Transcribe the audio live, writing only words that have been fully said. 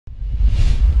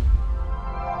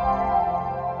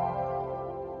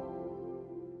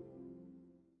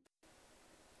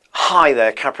Hi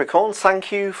there Capricorn,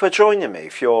 thank you for joining me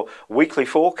for your weekly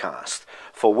forecast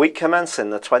for week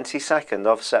commencing the 22nd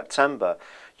of September.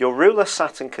 Your ruler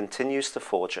Saturn continues to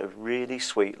forge a really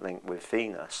sweet link with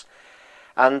Venus,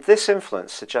 and this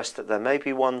influence suggests that there may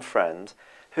be one friend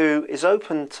who is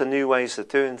open to new ways of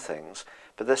doing things,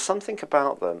 but there's something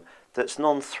about them that's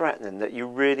non-threatening, that you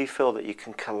really feel that you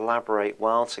can collaborate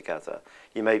well together.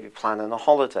 You may be planning a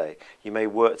holiday, you may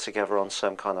work together on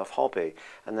some kind of hobby,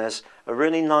 and there's a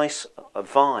really nice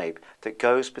vibe that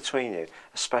goes between you,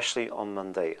 especially on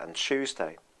Monday and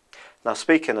Tuesday. Now,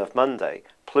 speaking of Monday,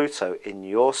 Pluto in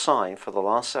your sign for the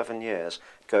last 7 years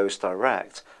goes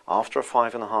direct after a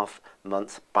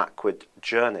 5.5-month backward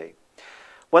journey.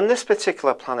 When this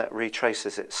particular planet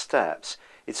retraces its steps,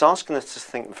 it's asking us to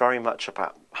think very much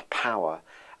about power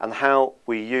and how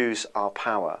we use our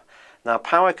power. Now,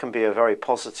 power can be a very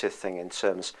positive thing in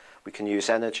terms we can use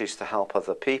energies to help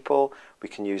other people, we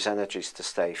can use energies to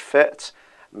stay fit,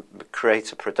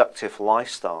 create a productive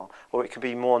lifestyle, or it can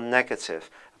be more negative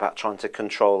about trying to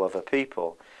control other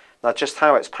people. Now, just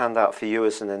how it's panned out for you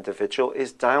as an individual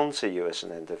is down to you as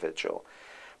an individual.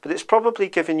 But it's probably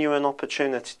given you an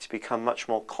opportunity to become much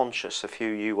more conscious of who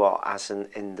you are as an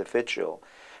individual.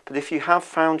 But if you have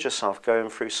found yourself going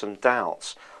through some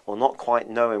doubts or not quite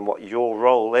knowing what your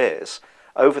role is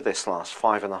over this last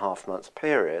 5.5-month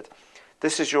period,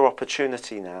 this is your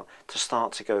opportunity now to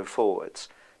start to go forwards,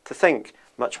 to think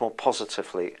much more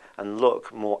positively and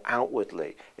look more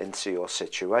outwardly into your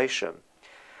situation.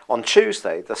 On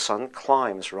Tuesday, the Sun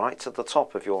climbs right to the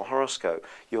top of your horoscope,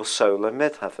 your solar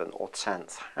midheaven or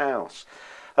 10th house.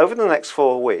 Over the next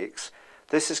 4 weeks,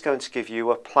 this is going to give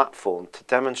you a platform to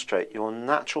demonstrate your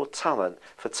natural talent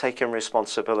for taking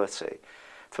responsibility,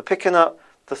 for picking up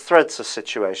the threads of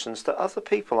situations that other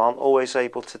people aren't always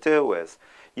able to deal with.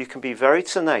 You can be very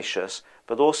tenacious,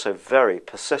 but also very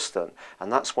persistent,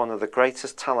 and that's one of the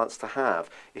greatest talents to have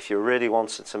if you really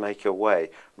wanted to make your way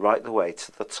right the way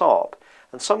to the top.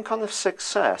 And some kind of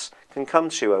success can come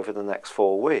to you over the next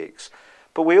 4 weeks.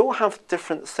 But we all have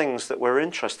different things that we're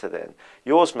interested in.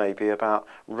 Yours may be about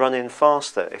running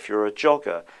faster if you're a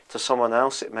jogger. To someone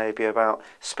else, it may be about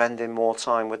spending more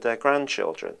time with their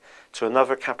grandchildren. To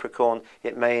another Capricorn,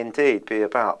 it may indeed be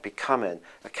about becoming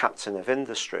a captain of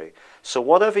industry. So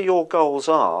whatever your goals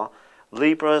are,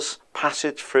 Libra's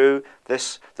passage through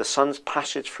this, the Sun's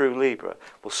passage through Libra,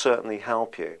 will certainly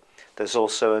help you. There's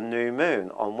also a new moon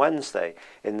on Wednesday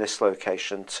in this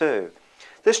location too.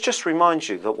 This just reminds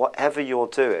you that whatever you're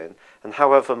doing, and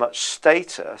however much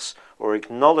status or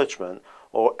acknowledgement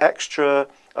or extra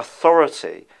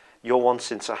authority you're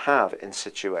wanting to have in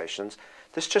situations,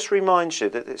 this just reminds you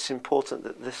that it's important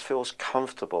that this feels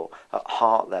comfortable at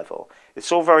heart level.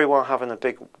 It's all very well having a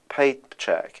big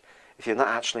paycheck if you're not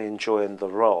actually enjoying the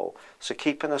role. So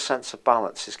keeping a sense of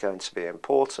balance is going to be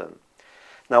important.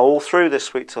 Now, all through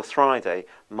this week till Friday,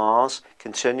 Mars,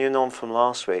 continuing on from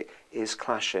last week, is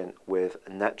clashing with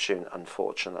Neptune,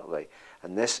 unfortunately.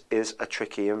 And this is a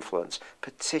tricky influence,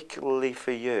 particularly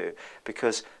for you,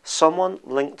 because someone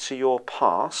linked to your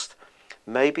past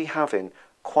may be having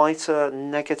quite a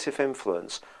negative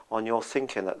influence on your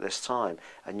thinking at this time,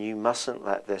 and you mustn't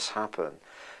let this happen.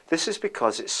 This is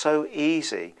because it's so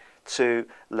easy to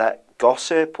let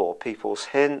gossip or people's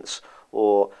hints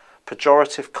or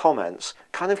pejorative comments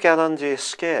kind of get under your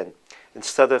skin.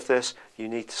 Instead of this, you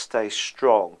need to stay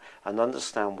strong and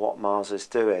understand what Mars is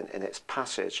doing in its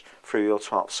passage through your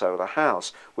 12th solar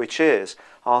house, which is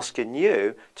asking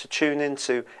you to tune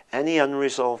into any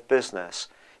unresolved business.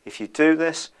 If you do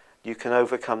this, you can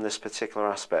overcome this particular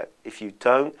aspect. If you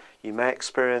don't, you may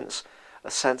experience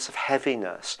a sense of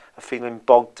heaviness, a feeling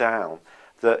bogged down,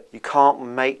 that you can't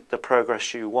make the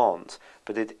progress you want,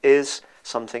 but it is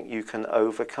something you can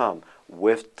overcome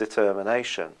with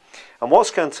determination. And what's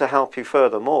going to help you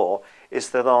furthermore is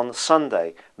that on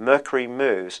Sunday, Mercury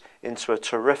moves into a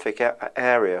terrific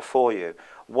area for you,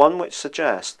 one which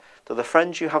suggests that the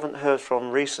friends you haven't heard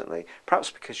from recently,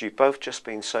 perhaps because you've both just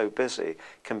been so busy,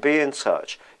 can be in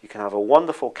touch. You can have a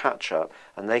wonderful catch-up,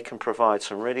 and they can provide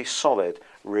some really solid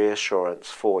reassurance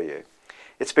for you.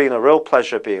 It's been a real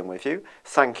pleasure being with you.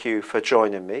 Thank you for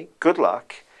joining me. Good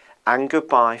luck and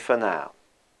goodbye for now.